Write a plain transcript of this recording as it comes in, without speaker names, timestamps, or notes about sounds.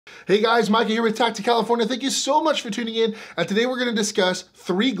Hey guys, Micah here with TactiCalifornia. Thank you so much for tuning in. And today we're going to discuss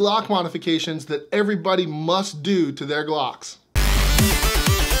 3 Glock modifications that everybody must do to their Glocks.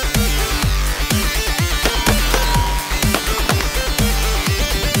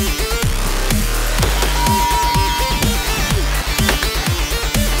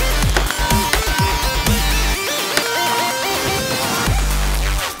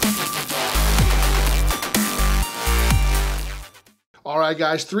 All right,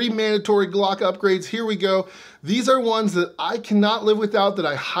 guys, 3 mandatory Glock upgrades. Here we go. These are ones that I cannot live without, that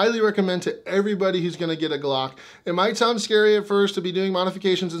I highly recommend to everybody who's gonna get a Glock. It might sound scary at first to be doing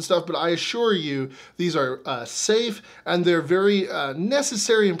modifications and stuff, but I assure you, these are safe and they're very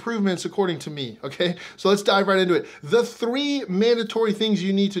necessary improvements according to me, okay? So let's dive right into it. The 3 mandatory things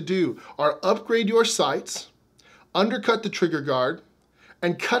you need to do are upgrade your sights, undercut the trigger guard,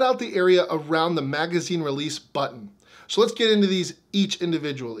 and cut out the area around the magazine release button. So let's get into these each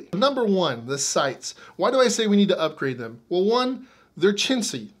individually. Number 1, the sights. Why do I say we need to upgrade them? Well, 1, they're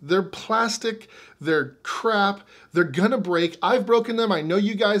chintzy, they're plastic, they're crap, they're gonna break. I've broken them, I know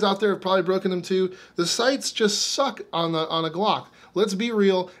you guys out there have probably broken them too. The sights just suck on a Glock. Let's be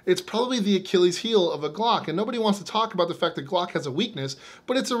real, it's probably the Achilles heel of a Glock, and nobody wants to talk about the fact that Glock has a weakness,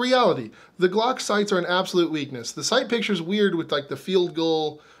 but it's a reality. The Glock sights are an absolute weakness. The sight picture's weird with like the field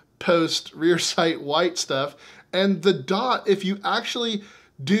goal, post, rear sight, white stuff, and the dot, if you actually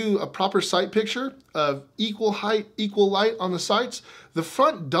do a proper sight picture of equal height, equal light on the sights, the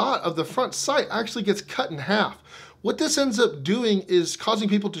front dot of the front sight actually gets cut in half. What this ends up doing is causing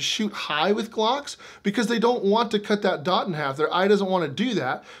people to shoot high with Glocks because they don't want to cut that dot in half. Their eye doesn't want to do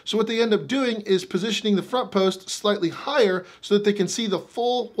that. So what they end up doing is positioning the front post slightly higher so that they can see the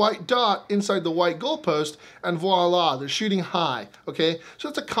full white dot inside the white goalpost, and voila, they're shooting high, okay? So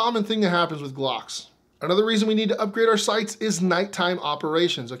that's a common thing that happens with Glocks. Another reason we need to upgrade our sights is nighttime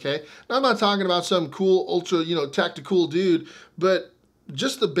operations, okay? Now, I'm not talking about some cool, ultra, tactical dude, but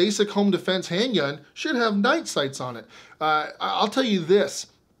just the basic home defense handgun should have night sights on it. I'll tell you this.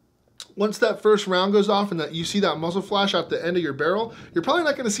 Once that first round goes off and that you see that muzzle flash out the end of your barrel, you're probably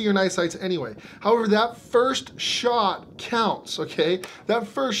not gonna see your night sights anyway. However, that first shot counts, okay? That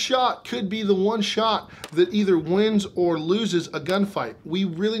first shot could be the one shot that either wins or loses a gunfight. We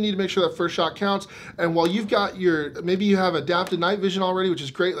really need to make sure that first shot counts. And while you've got maybe you have adapted night vision already, which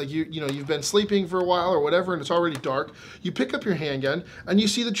is great, like you've been sleeping for a while or whatever and it's already dark, you pick up your handgun and you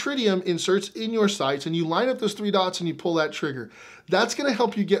see the tritium inserts in your sights and you line up those 3 dots and you pull that trigger. That's gonna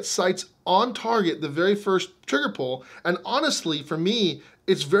help you get sights on target the very first trigger pull. And honestly, for me,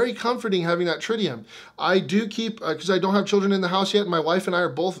 it's very comforting having that tritium. I do keep, because I don't have children in the house yet, and my wife and I are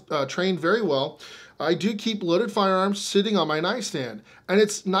both trained very well, I do keep loaded firearms sitting on my nightstand. And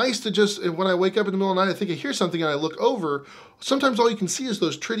it's nice to just, when I wake up in the middle of the night, I think I hear something and I look over, sometimes all you can see is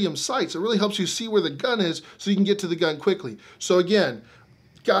those tritium sights. It really helps you see where the gun is so you can get to the gun quickly. So again,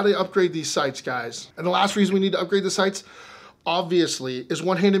 gotta upgrade these sights, guys. And the last reason we need to upgrade the sights, obviously, is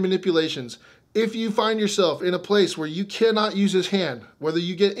one-handed manipulations. If you find yourself in a place where you cannot use this hand, whether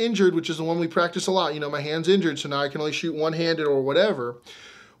you get injured, which is the one we practice a lot, my hand's injured, so now I can only shoot one-handed or whatever,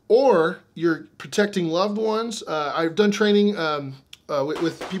 or you're protecting loved ones. I've done training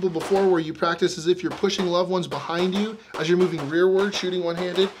with people before where you practice as if you're pushing loved ones behind you as you're moving rearward, shooting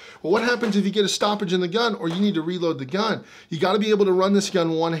one-handed. Well, what happens if you get a stoppage in the gun or you need to reload the gun? You gotta be able to run this gun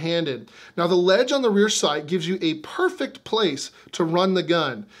one-handed. Now, the ledge on the rear sight gives you a perfect place to run the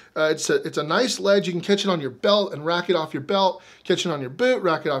gun. It's a nice ledge. You can catch it on your belt and rack it off your belt, catch it on your boot,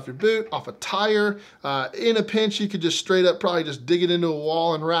 rack it off your boot, off a tire. In a pinch, you could just straight up probably just dig it into a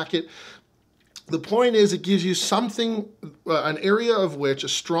wall and rack it. The point is, it gives you something, an area of which, a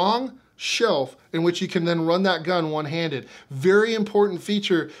strong shelf in which you can then run that gun one-handed. Very important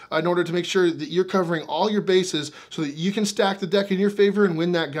feature in order to make sure that you're covering all your bases so that you can stack the deck in your favor and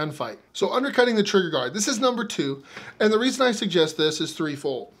win that gunfight. So undercutting the trigger guard, this is number 2. And the reason I suggest this is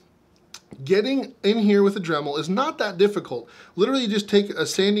threefold. Getting in here with a Dremel is not that difficult. Literally, you just take a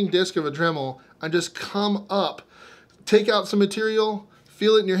sanding disc of a Dremel and just come up, take out some material,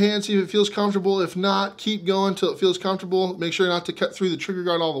 feel it in your hand, see if it feels comfortable. If not, keep going till it feels comfortable. Make sure not to cut through the trigger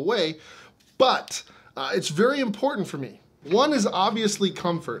guard all the way. But it's very important for me. 1 is obviously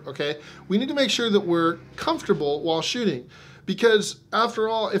comfort, okay? We need to make sure that we're comfortable while shooting. Because after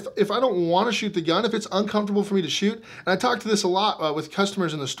all, if I don't want to shoot the gun, if it's uncomfortable for me to shoot, and I talk to this a lot with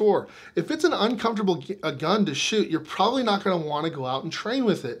customers in the store, if it's an uncomfortable gun to shoot, you're probably not going to want to go out and train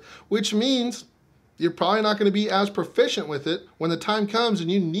with it, which means you're probably not going to be as proficient with it when the time comes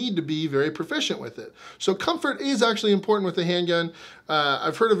and you need to be very proficient with it. So comfort is actually important with the handgun.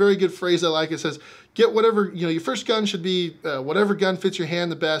 I've heard a very good phrase I like. It says, get whatever, your first gun should be whatever gun fits your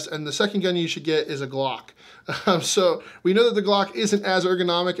hand the best, and the second gun you should get is a Glock. So we know that the Glock isn't as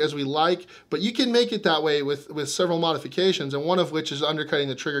ergonomic as we like, but you can make it that way with several modifications, and one of which is undercutting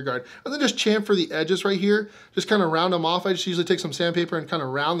the trigger guard. And then just chamfer the edges right here, just kind of round them off. I just usually take some sandpaper and kind of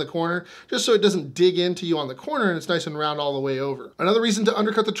round the corner, just so it doesn't dig into you on the corner and it's nice and round all the way over. Another reason to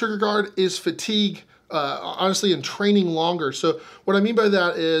undercut the trigger guard is fatigue. Honestly, in training longer. So what I mean by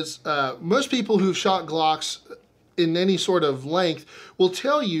that is most people who've shot Glocks in any sort of length will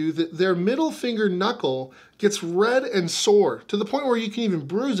tell you that their middle finger knuckle gets red and sore to the point where you can even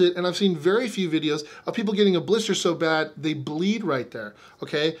bruise it, and I've seen very few videos of people getting a blister so bad they bleed right there,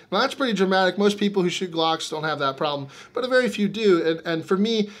 okay? Now that's pretty dramatic. Most people who shoot Glocks don't have that problem, but a very few do, and for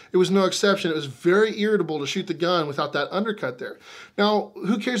me, it was no exception. It was very irritable to shoot the gun without that undercut there. Now,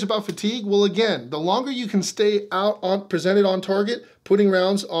 who cares about fatigue? Well, again, the longer you can stay presented on target, putting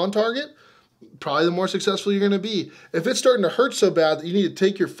rounds on target, probably the more successful you're gonna be. If it's starting to hurt so bad that you need to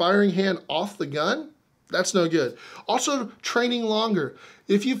take your firing hand off the gun, that's no good. Also, training longer.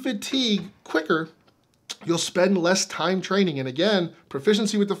 If you fatigue quicker, you'll spend less time training. And again,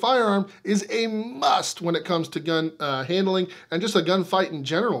 proficiency with the firearm is a must when it comes to gun handling and just a gunfight in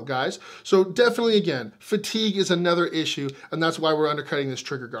general, guys. So definitely, again, fatigue is another issue, and that's why we're undercutting this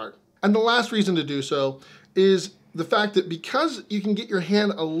trigger guard. And the last reason to do so is the fact that because you can get your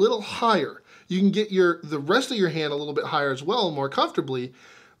hand a little higher, you can get the rest of your hand a little bit higher as well, more comfortably.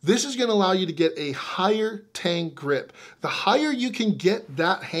 This is gonna allow you to get a higher tang grip. The higher you can get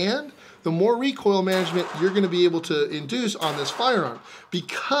that hand, the more recoil management you're gonna be able to induce on this firearm.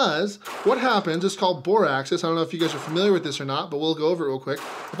 Because what happens is called bore axis. I don't know if you guys are familiar with this or not, but we'll go over it real quick.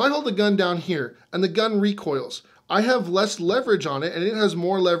 If I hold the gun down here and the gun recoils, I have less leverage on it and it has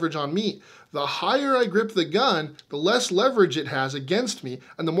more leverage on me. The higher I grip the gun, the less leverage it has against me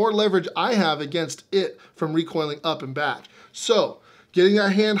and the more leverage I have against it from recoiling up and back. So, getting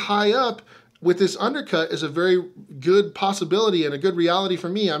that hand high up with this undercut is a very good possibility and a good reality for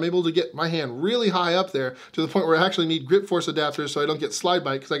me. I'm able to get my hand really high up there to the point where I actually need grip force adapters so I don't get slide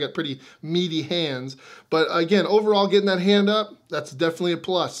bite because I got pretty meaty hands. But again, overall getting that hand up, that's definitely a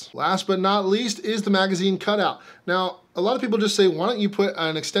plus. Last but not least is the magazine cutout. Now, a lot of people just say, why don't you put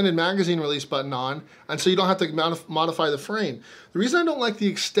an extended magazine release button on and so you don't have to modify the frame. The reason I don't like the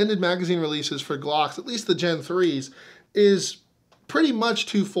extended magazine releases for Glocks, at least the Gen 3s, is pretty much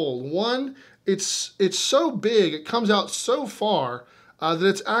twofold. One, it's so big, it comes out so far that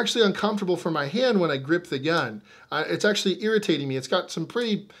it's actually uncomfortable for my hand when I grip the gun. It's actually irritating me. It's got some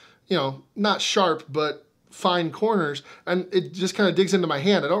pretty, not sharp, but fine corners, and it just kind of digs into my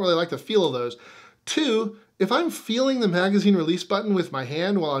hand. I don't really like the feel of those. Two, if I'm feeling the magazine release button with my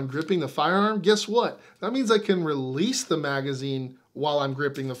hand while I'm gripping the firearm, guess what? That means I can release the magazine while I'm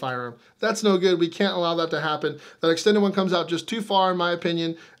gripping the firearm. That's no good. We can't allow that to happen. That extended one comes out just too far in my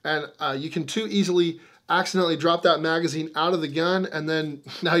opinion, and you can too easily accidentally drop that magazine out of the gun and then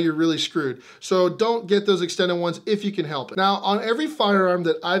now you're really screwed. So don't get those extended ones if you can help it. Now on every firearm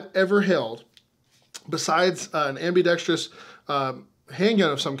that I've ever held, besides an ambidextrous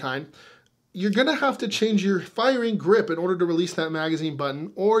handgun of some kind, you're gonna have to change your firing grip in order to release that magazine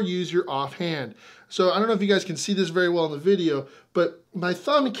button or use your offhand. So I don't know if you guys can see this very well in the video, but my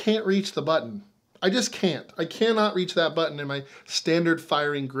thumb can't reach the button. I just can't. I cannot reach that button in my standard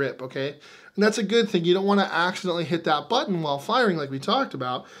firing grip, okay? And that's a good thing. You don't wanna accidentally hit that button while firing like we talked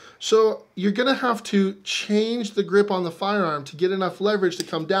about. So you're gonna have to change the grip on the firearm to get enough leverage to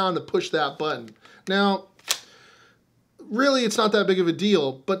come down to push that button. Now, really, it's not that big of a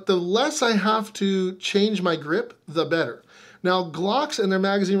deal, but the less I have to change my grip, the better. Now, Glocks and their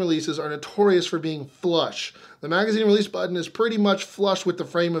magazine releases are notorious for being flush. The magazine release button is pretty much flush with the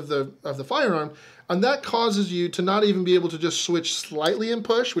frame of the firearm, and that causes you to not even be able to just switch slightly and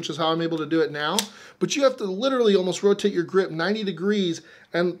push, which is how I'm able to do it now, but you have to literally almost rotate your grip 90 degrees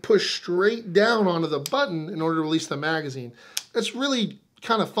and push straight down onto the button in order to release the magazine. That's really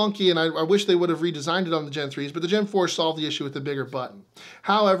kind of funky, and I wish they would have redesigned it on the Gen 3s, but the Gen 4 solved the issue with the bigger button.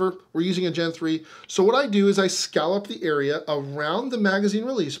 However, we're using a Gen 3, so what I do is I scallop the area around the magazine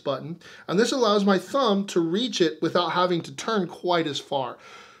release button, and this allows my thumb to reach it without having to turn quite as far.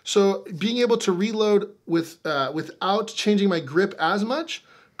 So being able to reload without changing my grip as much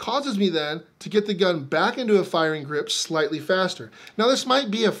causes me then to get the gun back into a firing grip slightly faster. Now this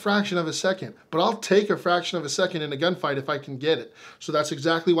might be a fraction of a second, but I'll take a fraction of a second in a gunfight if I can get it. So that's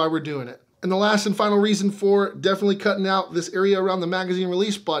exactly why we're doing it. And the last and final reason for definitely cutting out this area around the magazine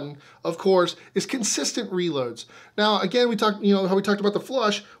release button, of course, is consistent reloads. Now again, we talked, how we talked about the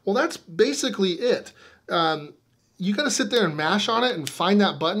flush. Well, that's basically it. you gotta sit there and mash on it and find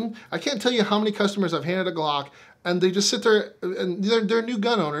that button. I can't tell you how many customers I've handed a Glock and they just sit there, and they're new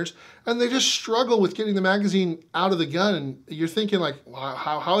gun owners, and they just struggle with getting the magazine out of the gun, and you're thinking like, wow,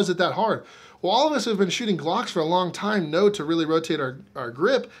 how is it that hard? Well, all of us who have been shooting Glocks for a long time know to really rotate our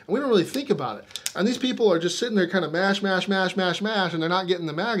grip, and we don't really think about it. And these people are just sitting there kind of mash, mash, mash, mash, mash, and they're not getting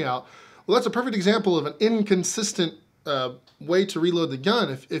the mag out. Well, that's a perfect example of an inconsistent way to reload the gun.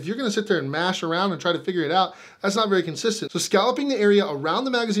 If you're gonna sit there and mash around and try to figure it out, that's not very consistent. So scalloping the area around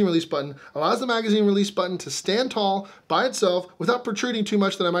the magazine release button allows the magazine release button to stand tall by itself without protruding too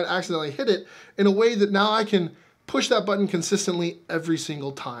much that I might accidentally hit it, in a way that now I can push that button consistently every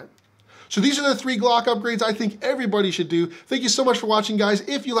single time. So these are the 3 Glock upgrades I think everybody should do. Thank you so much for watching, guys.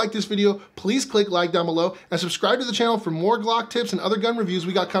 If you like this video, please click like down below and subscribe to the channel for more Glock tips and other gun reviews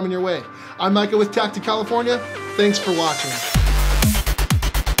we got coming your way. I'm Micah with TactiCalifornia. Thanks for watching.